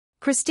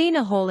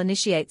Christina Hall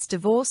initiates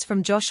divorce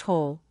from Josh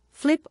Hall,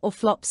 flip or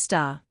flop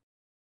star.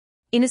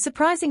 In a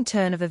surprising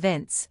turn of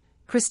events,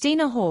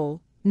 Christina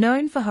Hall,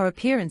 known for her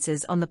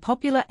appearances on the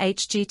popular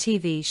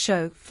HGTV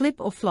show Flip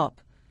or Flop,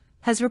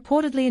 has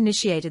reportedly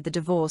initiated the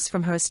divorce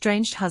from her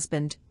estranged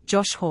husband,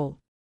 Josh Hall.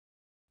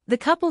 The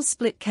couple's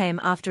split came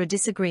after a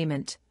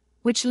disagreement,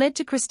 which led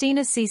to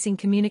Christina ceasing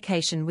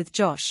communication with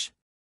Josh.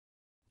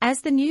 As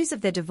the news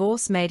of their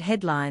divorce made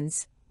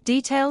headlines,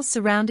 details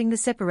surrounding the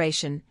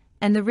separation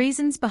and the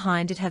reasons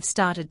behind it have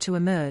started to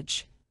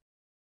emerge.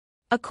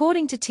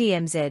 According to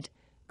TMZ,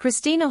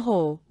 Christina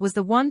Hall was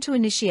the one to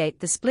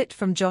initiate the split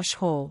from Josh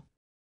Hall.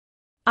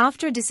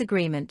 After a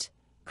disagreement,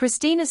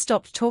 Christina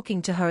stopped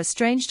talking to her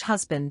estranged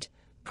husband,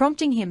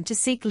 prompting him to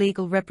seek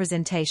legal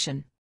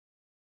representation.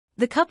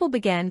 The couple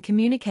began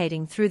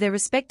communicating through their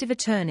respective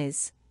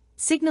attorneys,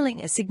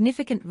 signaling a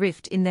significant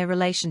rift in their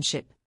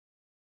relationship.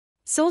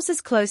 Sources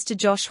close to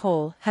Josh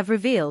Hall have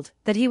revealed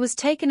that he was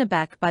taken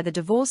aback by the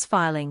divorce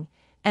filing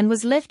and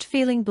was left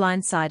feeling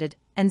blindsided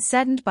and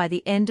saddened by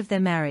the end of their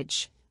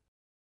marriage.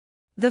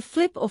 The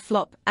flip or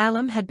flop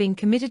alum had been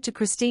committed to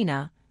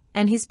Christina,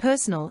 and his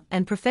personal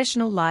and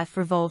professional life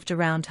revolved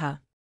around her.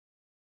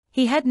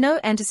 He had no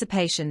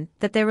anticipation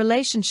that their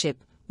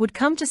relationship would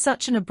come to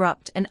such an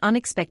abrupt and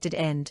unexpected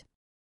end.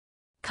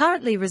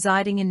 Currently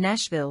residing in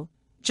Nashville,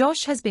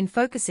 Josh has been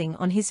focusing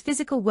on his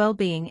physical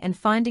well-being and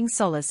finding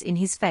solace in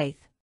his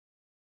faith.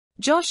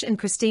 Josh and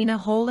Christina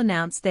Hall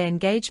announced their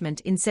engagement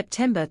in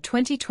September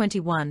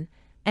 2021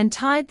 and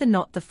tied the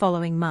knot the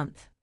following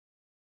month.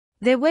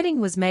 Their wedding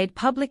was made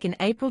public in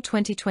April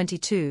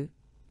 2022,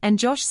 and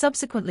Josh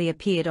subsequently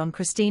appeared on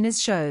Christina's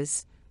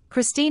shows,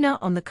 Christina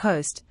on the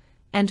Coast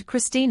and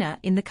Christina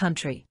in the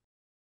Country.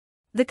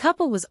 The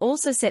couple was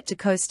also set to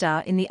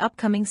co-star in the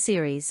upcoming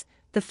series,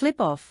 The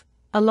Flip-Off,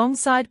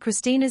 alongside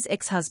Christina's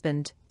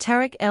ex-husband,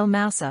 Tarek El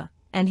Moussa,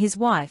 and his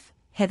wife,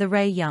 Heather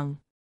Ray Young.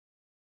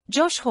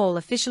 Josh Hall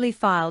officially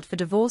filed for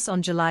divorce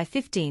on July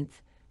 15,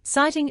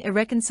 citing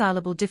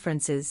irreconcilable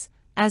differences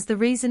as the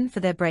reason for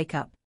their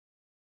breakup.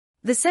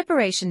 The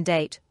separation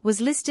date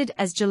was listed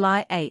as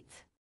July 8.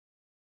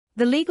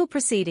 The legal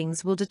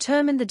proceedings will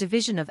determine the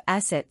division of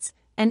assets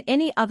and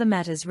any other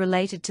matters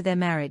related to their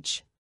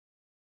marriage.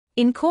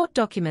 In court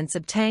documents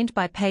obtained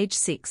by Page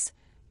 6,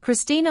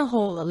 Christina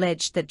Hall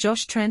alleged that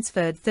Josh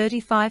transferred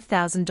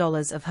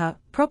 $35,000 of her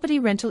property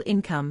rental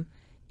income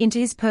into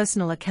his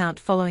personal account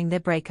following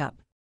their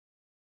breakup.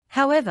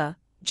 However,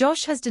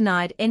 Josh has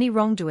denied any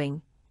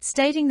wrongdoing,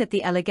 stating that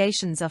the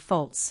allegations are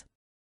false.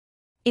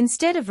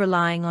 Instead of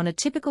relying on a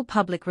typical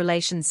public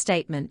relations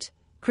statement,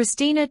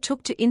 Christina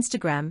took to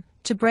Instagram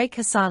to break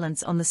her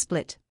silence on the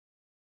split.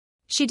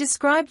 She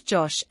described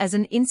Josh as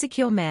an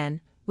insecure man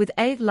with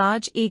a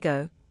large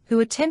ego who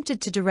attempted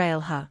to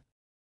derail her.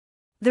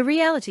 The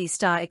reality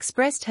star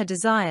expressed her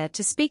desire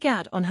to speak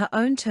out on her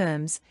own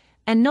terms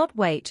and not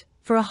wait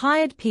for a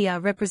hired PR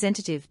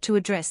representative to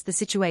address the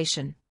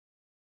situation.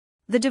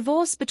 The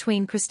divorce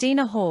between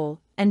Christina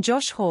Hall and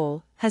Josh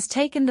Hall has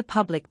taken the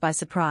public by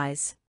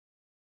surprise.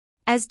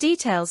 As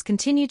details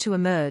continue to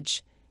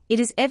emerge, it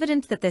is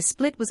evident that their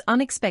split was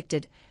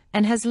unexpected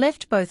and has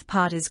left both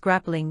parties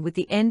grappling with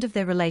the end of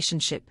their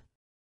relationship.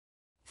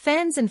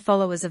 Fans and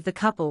followers of the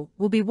couple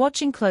will be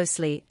watching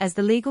closely as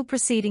the legal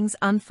proceedings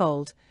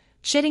unfold,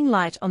 shedding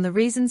light on the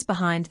reasons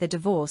behind their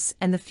divorce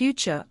and the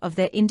future of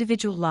their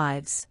individual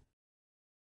lives.